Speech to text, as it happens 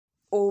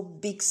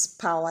Obix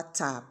power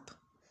tap.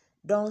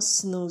 Don't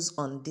snooze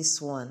on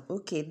this one.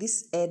 Okay,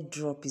 this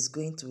airdrop is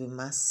going to be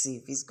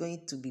massive. It's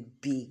going to be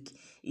big.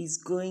 It's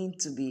going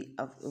to be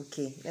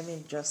okay. Let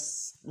me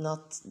just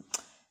not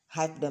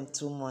hype them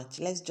too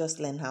much. Let's just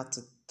learn how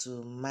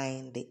to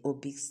mine the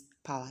Obix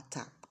power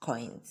tap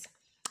coins.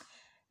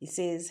 It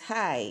says,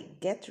 "Hi,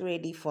 get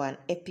ready for an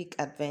epic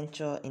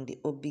adventure in the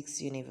Obix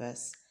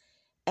universe.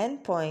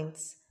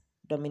 Endpoints,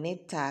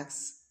 dominate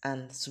tasks,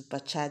 and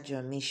supercharge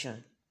your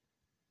mission.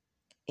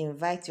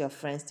 Invite your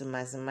friends to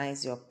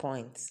maximize your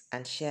points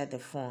and share the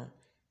fun."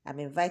 I'm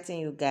inviting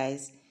you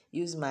guys.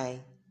 Use my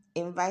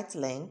invite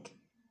link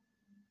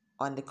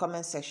on the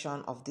comment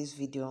section of this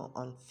video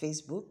on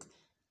Facebook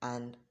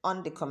and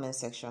on the comment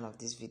section of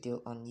this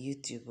video on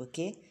YouTube,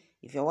 okay?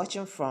 If you're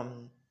watching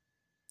from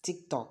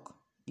TikTok,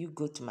 you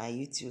go to my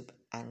YouTube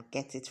and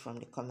get it from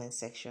the comment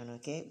section,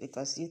 okay?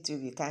 Because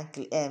YouTube, you can't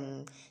click,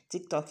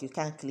 TikTok, you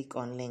can't click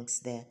on links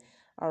there.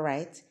 All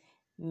right.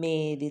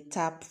 May the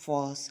tap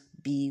force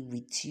be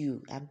with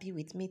you and be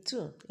with me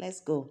too.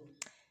 Let's go.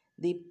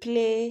 The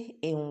play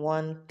in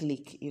one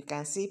click. You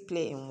can see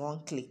play in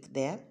one click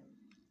there.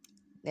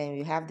 Then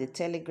you have the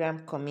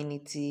Telegram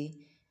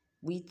community,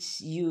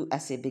 which you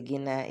as a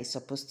beginner is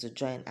supposed to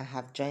join. I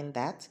have joined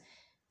that.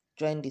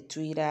 Join the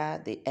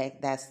Twitter, the X,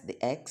 that's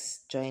the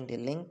X. Join the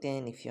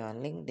LinkedIn if you're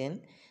on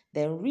LinkedIn.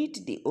 Then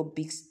read the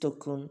Obix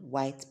token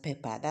white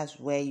paper. That's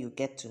where you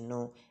get to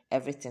know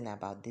everything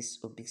about this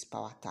Obix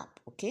power tap,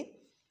 okay?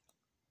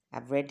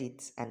 I've read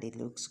it and it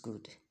looks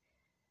good.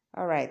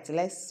 All right,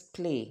 let's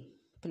play.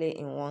 Play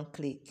in one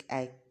click.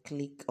 I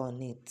click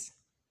on it.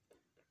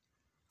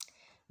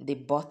 The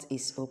bot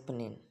is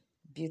opening.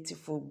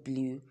 Beautiful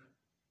blue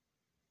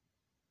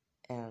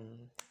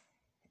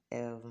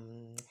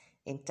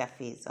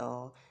interface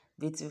or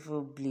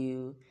beautiful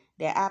blue.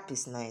 The app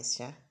is nice,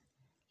 yeah.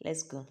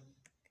 Let's go.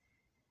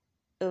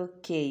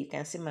 Okay, you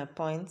can see my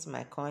points,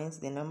 my coins,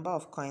 the number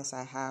of coins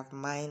I have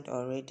mined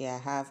already. I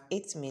have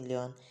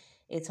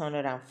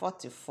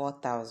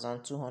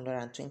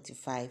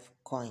 8,844,225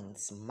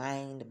 coins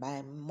mined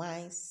by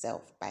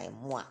myself, by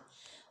moi.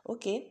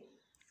 Okay,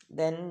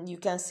 then you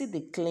can see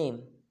the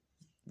claim,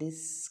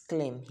 this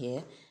claim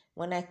here.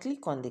 When I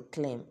click on the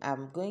claim,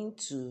 I'm going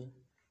to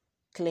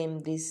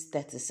claim this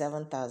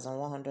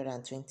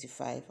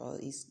 37,125, or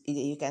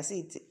you can see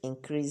it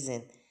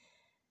increasing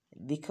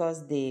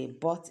because the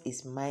bot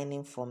is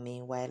mining for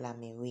me while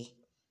I'm away.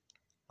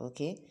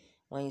 Okay,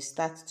 when you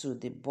start to,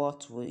 the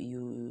bot will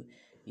you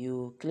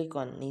click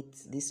on it,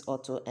 this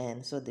auto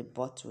end, so the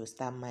bot will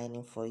start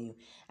mining for you,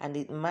 and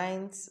it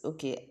mines.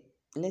 Okay,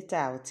 later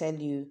I'll tell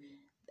you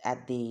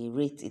at the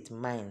rate it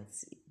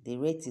mines. The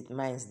rate it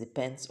mines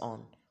depends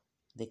on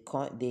the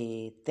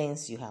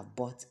things you have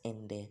bought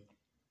in the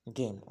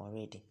game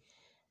already.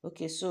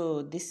 Okay,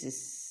 so this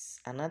is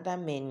another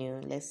menu.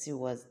 Let's see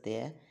what's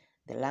there.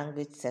 The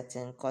language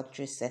setting,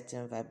 country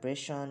setting,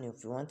 vibration.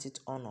 If you want it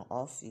on or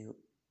off, you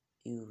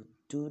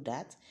do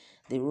that.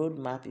 The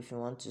roadmap, if you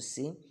want to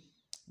see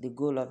the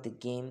goal of the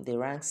game, the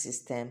rank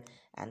system,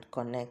 and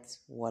connect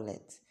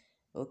wallet.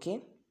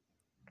 Okay,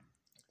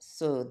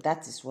 so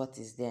that is what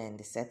is there in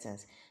the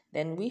settings.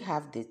 Then we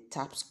have the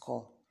tap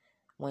score.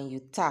 When you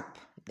tap,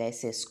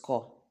 there's a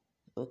score.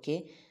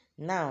 Okay,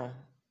 now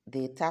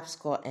the tap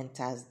score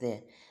enters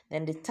there.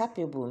 Then the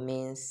tappable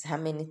means how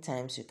many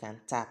times you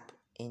can tap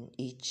in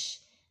each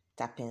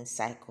tapping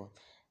cycle.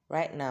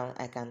 Right now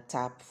I can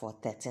tap for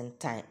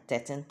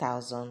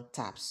 13,000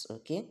 taps.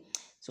 Okay,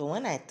 so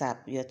when I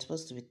tap, you're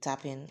supposed to be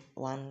tapping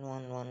 1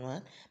 1 1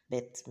 1,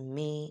 but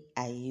me,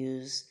 I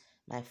use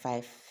my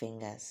 5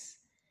 fingers.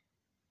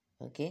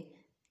 Okay,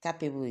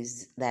 tappable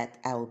is that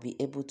I will be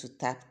able to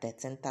tap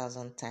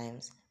 13,000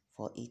 times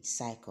for each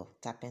cycle,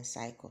 tapping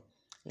cycle.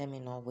 Let me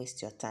not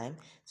waste your time.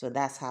 So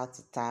that's how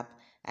to tap,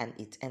 and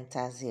it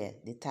enters here.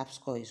 The tap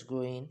score is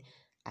growing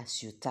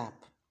as you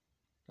tap.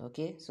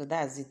 Okay, so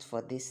that's it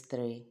for these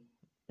 3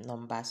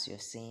 numbers you're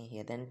seeing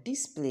here. Then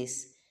this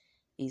place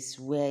is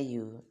where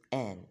you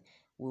earn.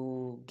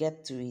 We'll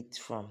get to it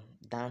from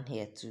down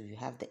here too. You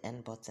have the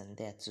end button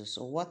there too.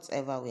 So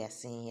whatever we are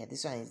seeing here,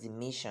 this one is the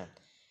mission.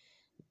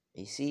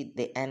 You see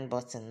the end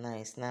button now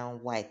is now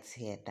white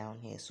here, down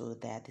here, so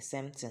they are the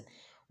same thing.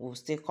 We'll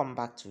still come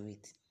back to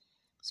it.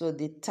 So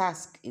the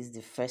task is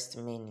the first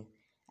menu.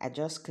 I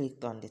just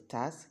clicked on the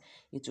task.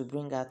 It will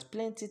bring out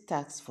plenty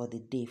tasks for the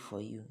day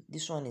for you.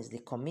 This one is the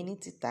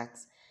community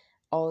task.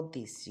 All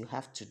this you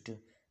have to do.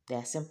 They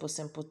are simple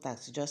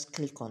tasks. You just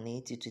click on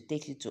it. It will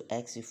take you to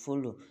X. You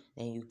follow,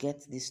 then you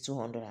get these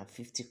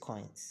 250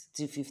 coins,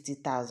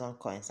 250,000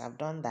 coins. I've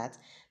done that.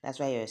 That's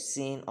why you're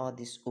seeing all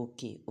this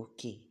okay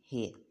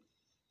here.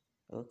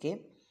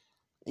 Okay,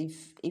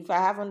 if I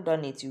haven't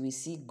done it, you will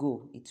see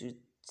go. It will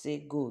say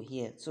go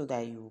here, so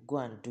that you go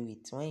and do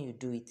it. When you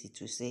do it, it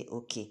will say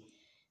okay.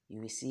 You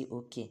will see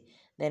okay.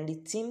 Then the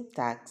team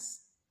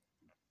tags,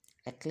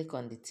 I click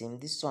on the team.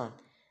 This one,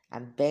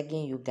 I'm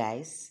begging you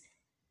guys,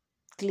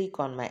 click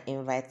on my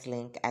invite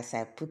link as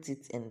I put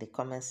it in the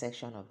comment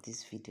section of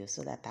this video,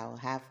 so that I will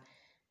have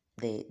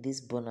these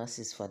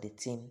bonuses for the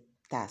team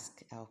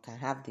task. I can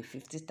have the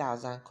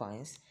 50,000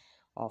 coins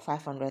or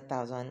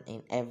 500,000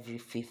 in every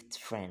fifth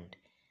friend.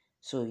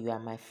 So you are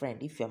my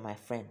friend. If you're my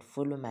friend,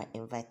 follow my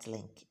invite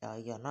link.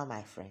 You're not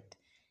my friend.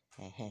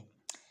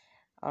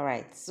 All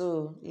right,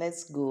 so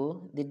let's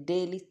go. The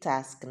daily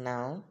task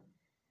now.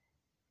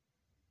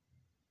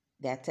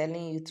 They are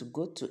telling you to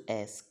go to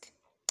X,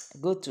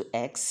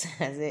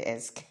 I say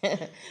X,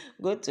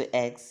 go to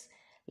X,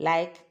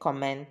 like,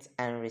 comment,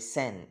 and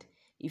resend.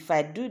 If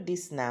I do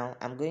this now,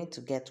 I'm going to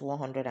get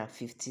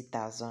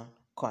 150,000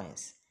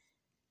 coins.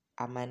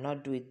 I might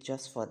not do it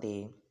just for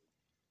the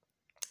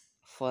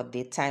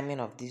timing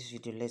of this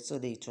video, let's so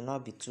that it will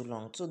not be too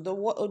long. So the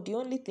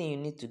only thing you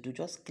need to do,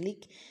 just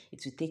click,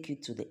 it will take you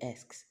to the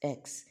X.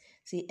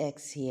 See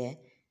X here,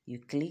 you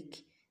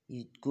click,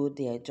 you go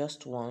there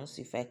just once.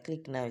 If I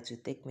click now, it will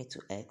take me to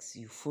X.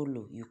 You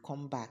follow, you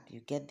come back,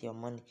 you get your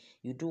money,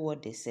 you do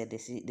what they said.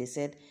 They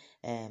said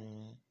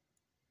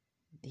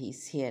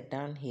he's here,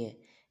 down here,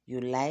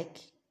 you like,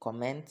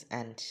 comment,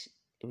 and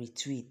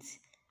retweet.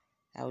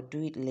 I'll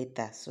do it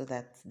later so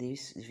that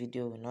this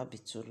video will not be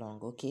too long.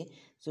 Okay,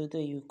 so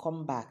that you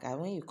come back,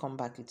 and when you come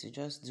back, it will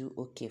just do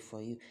okay for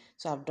you.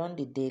 So I've done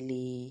the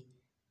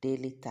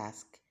daily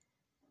task.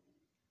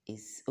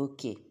 Is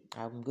okay.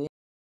 I'm going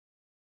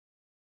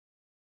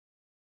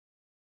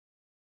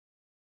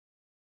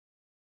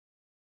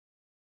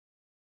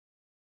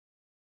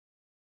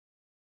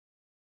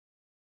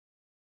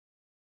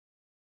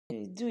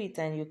to do it,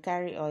 and you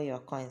carry all your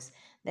coins.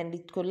 Then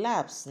it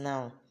collapse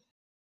now.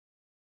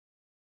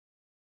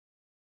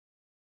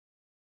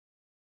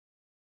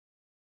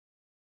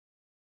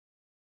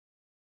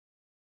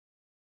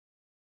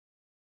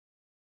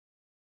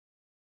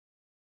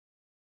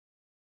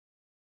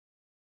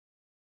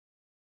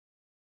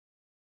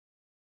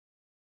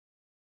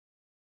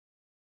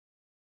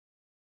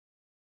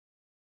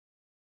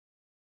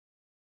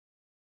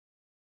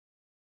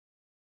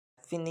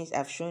 Finish.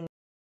 I've shown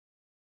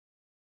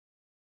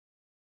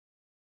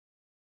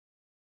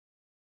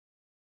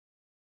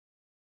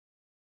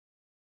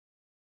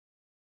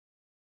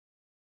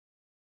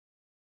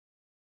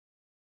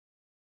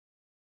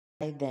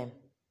them.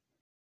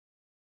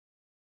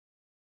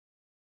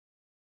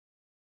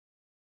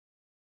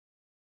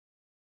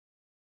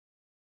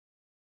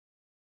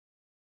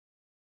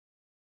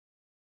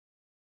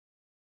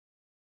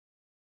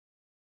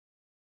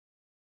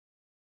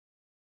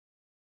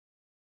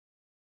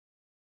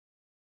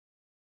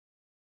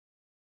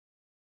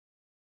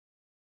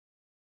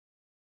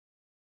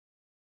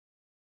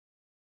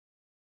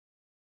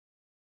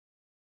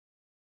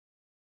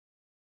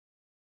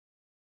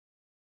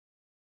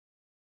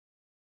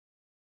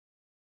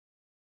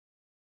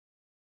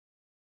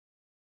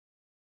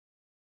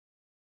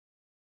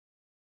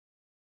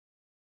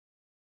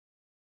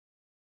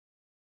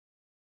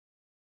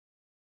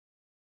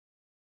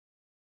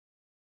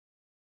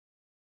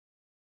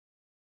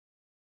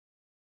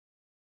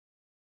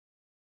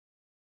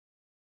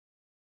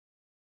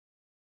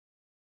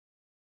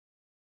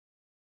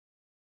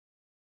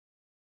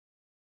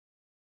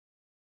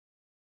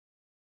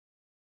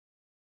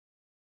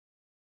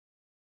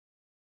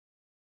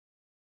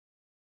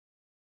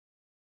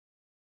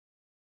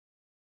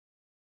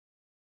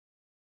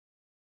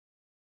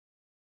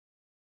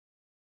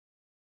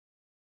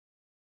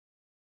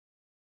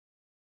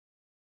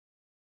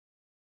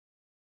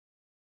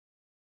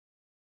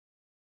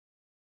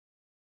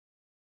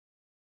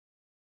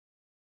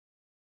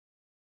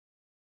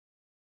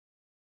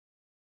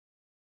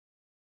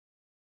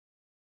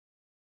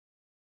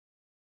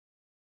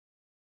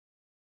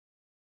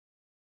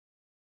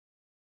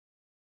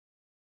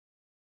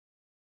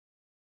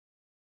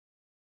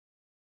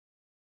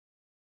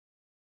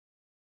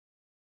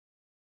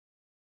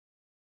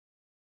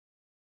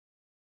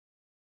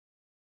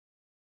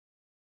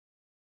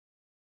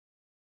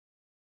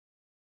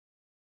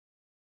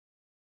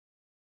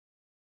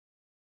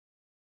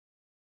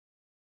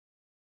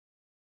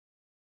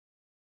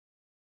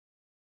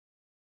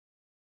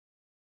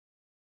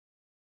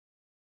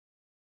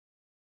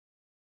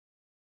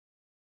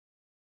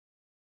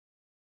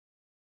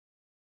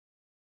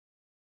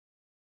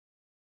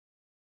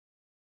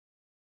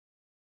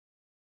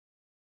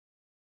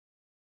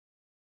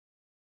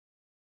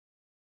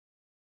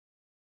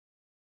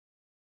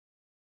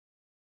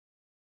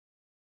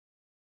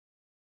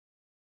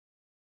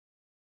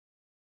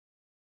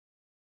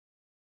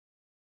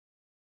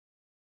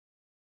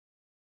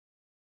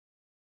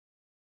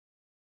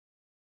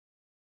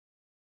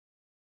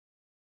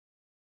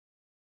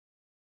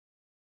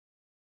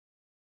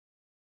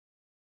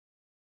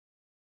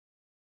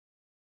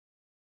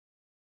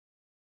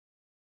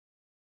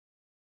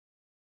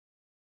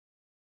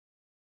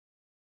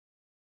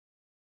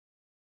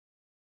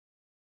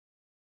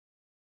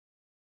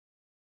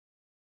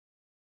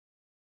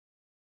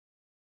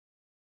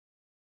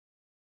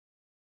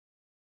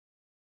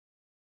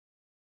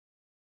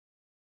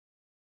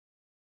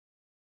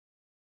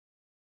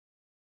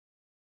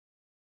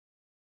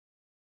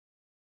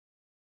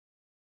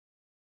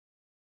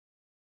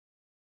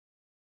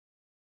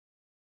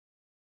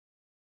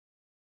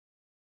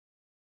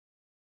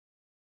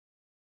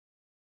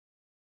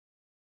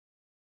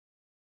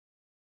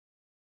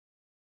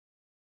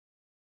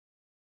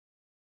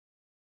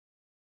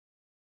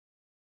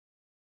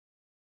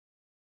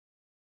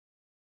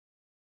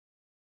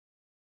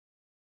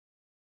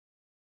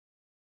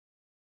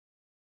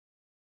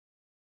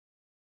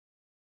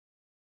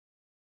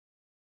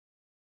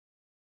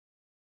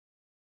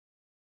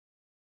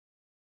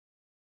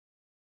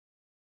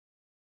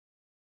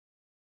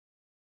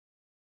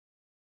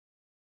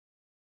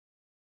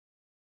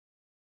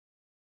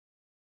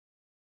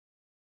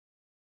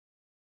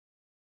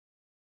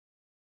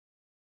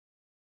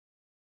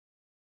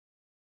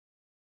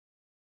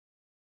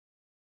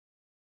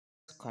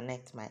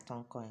 connect my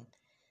Toncoin.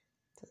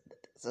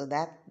 So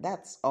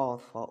that's all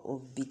for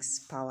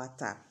Obix Power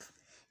Tap.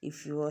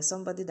 If you are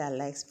somebody that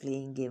likes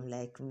playing game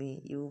like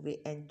me, you will be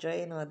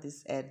enjoying all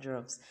these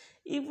airdrops.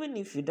 Even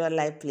if you don't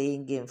like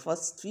playing game, for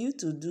you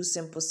to do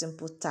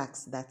simple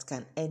tasks that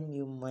can earn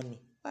you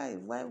money.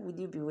 Why would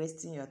you be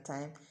wasting your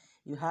time?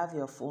 You have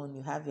your phone,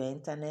 you have your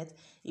internet.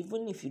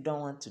 Even if you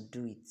don't want to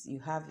do it, you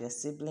have your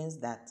siblings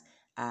that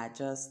are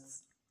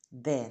just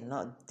there,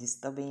 not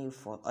disturbing you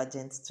for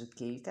urgent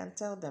 2K. You can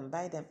tell them,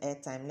 buy them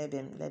airtime,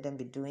 let them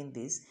be doing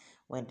this.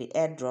 When the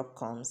airdrop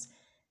comes,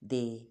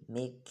 they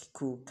make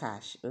cool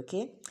cash.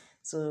 Okay,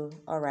 so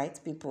all right,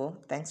 people,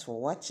 thanks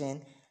for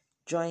watching.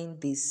 Join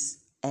this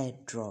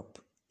airdrop.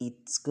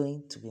 It's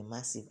going to be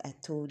massive. I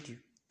told you.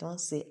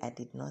 Don't say I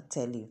did not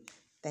tell you.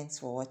 Thanks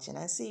for watching.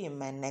 I'll see you in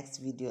my next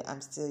video.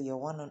 I'm still your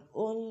one and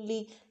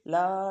only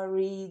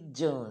Laurry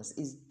Jones.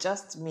 It's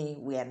just me.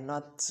 We are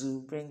not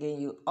two,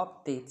 bringing you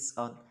updates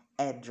on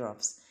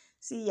airdrops.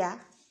 See ya.